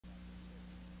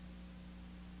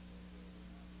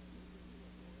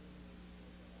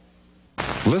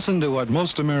Listen to what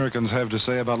most Americans have to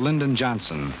say about Lyndon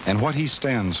Johnson and what he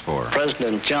stands for.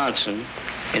 President Johnson,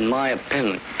 in my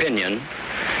opinion,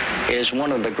 is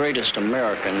one of the greatest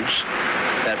Americans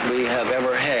that we have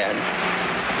ever had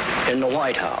in the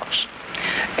White House.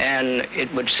 And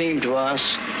it would seem to us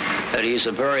that he's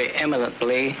a very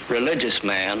eminently religious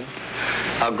man,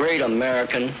 a great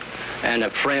American, and a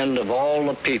friend of all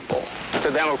the people. The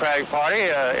Democratic Party,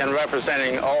 in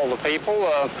representing all the people,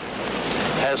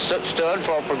 has stood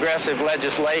for progressive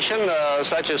legislation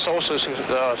such as Social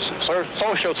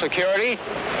Security,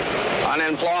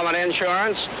 unemployment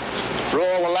insurance,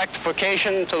 rural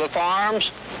electrification to the farms,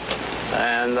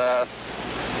 and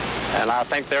I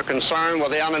think they're concerned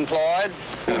with the unemployed.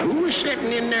 Who was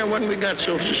sitting in there when we got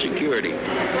Social Security?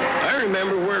 I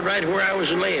remember right where I was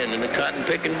laying in the cotton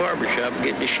picking barber shop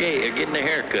getting a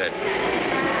haircut.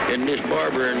 And this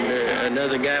barber and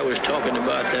another guy was talking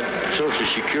about that Social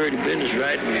Security business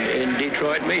right in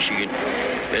Detroit, Michigan.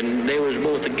 And they was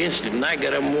both against it, and I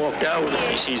got up and walked out with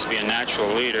it. He seems to be a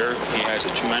natural leader. He has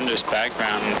a tremendous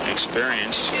background and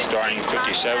experience, starting in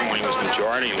 '57 when he was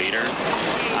majority leader.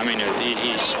 I mean,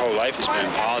 his whole life has been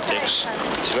in politics.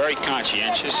 He's very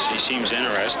conscientious. He seems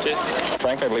interested.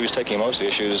 Frankly, I believe he's taking most of the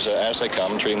issues as they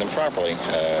come, treating them properly.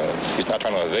 He's not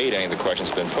trying to evade any of the questions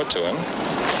that have been put to him.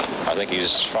 I think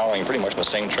he's following pretty much the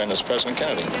same trend as President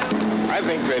Kennedy. I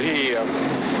think that he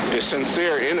is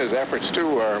sincere in his efforts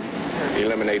to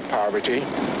eliminate poverty,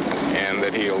 and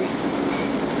that he'll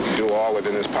do all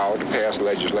within his power to pass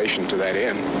legislation to that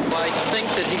end. Well, I think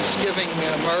that he's giving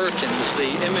Americans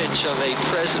the image of a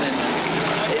president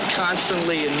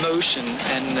constantly in motion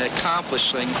and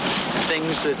accomplishing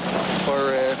things that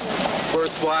are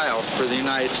worthwhile for the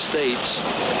United States.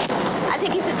 I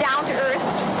think he's a down-to-earth,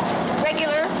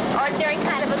 regular, ordinary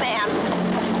kind of a man.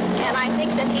 And I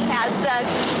think that he has a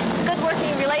good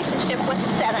working relationship with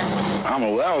the Senate. I'm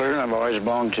a welder, and I've always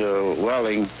belonged to a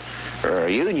welding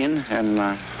union, and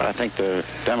I think the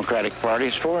Democratic Party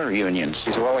is for unions.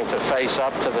 He's willing to face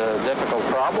up to the difficult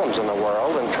problems in the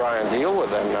world and try and deal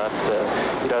with them.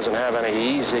 He doesn't have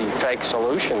any easy, fake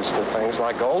solutions to things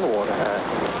like Goldwater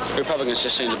had. Republicans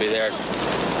just seem to be there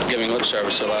giving lip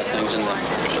service to a lot of things, and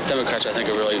the Democrats, I think,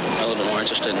 are really a little bit more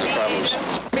interested in the problems.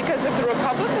 Because if the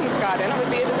Republicans got in, it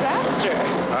would be a disaster.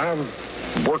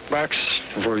 I've worked back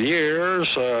for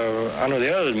years under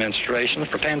the other administration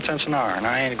for 10 cents an hour, and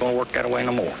I ain't going to work that way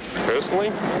no more. Personally,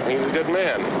 he's a good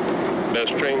man.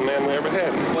 Best trained man we ever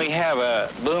had. We have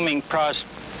a booming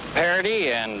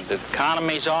prosperity, and the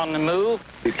economy's on the move.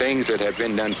 The things that have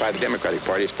been done by the Democratic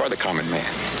Party is for the common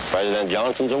man. President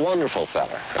Johnson's a wonderful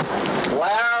fella.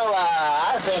 Well,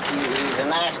 I think he's a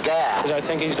nice guy. I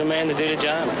think he's the man to do the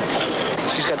job.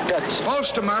 He's got guts.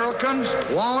 Most Americans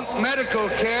want medical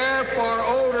care for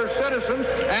older citizens,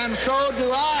 and so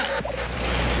do I.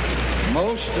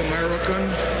 Most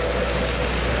Americans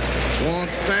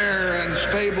want fair and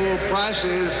stable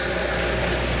prices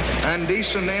and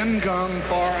decent income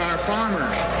for our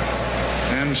farmers,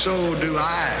 and so do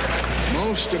I.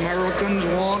 Most Americans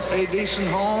want a decent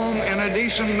home in a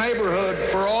decent neighborhood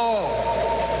for all,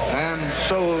 and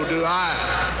so do I.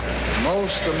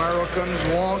 Most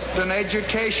Americans want an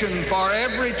education for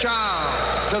every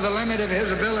child to the limit of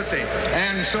his ability,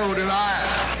 and so do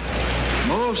I.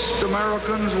 Most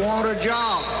Americans want a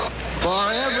job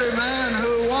for every man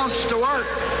who wants to work,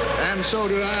 and so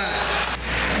do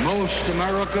I. Most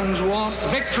Americans want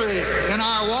victory in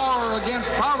our war against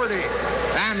poverty,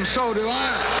 and so do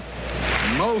I.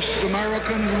 Most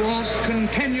Americans want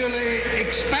continually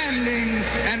expanding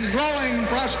and growing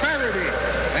prosperity,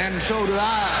 and so do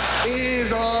I.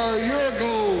 These are your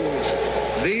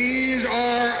goals. These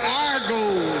are our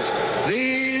goals.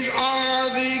 These are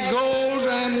the goals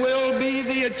and will be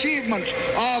the achievements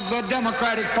of the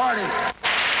Democratic Party.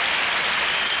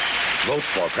 Vote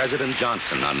for President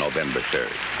Johnson on November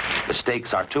 3rd. The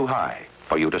stakes are too high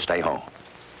for you to stay home.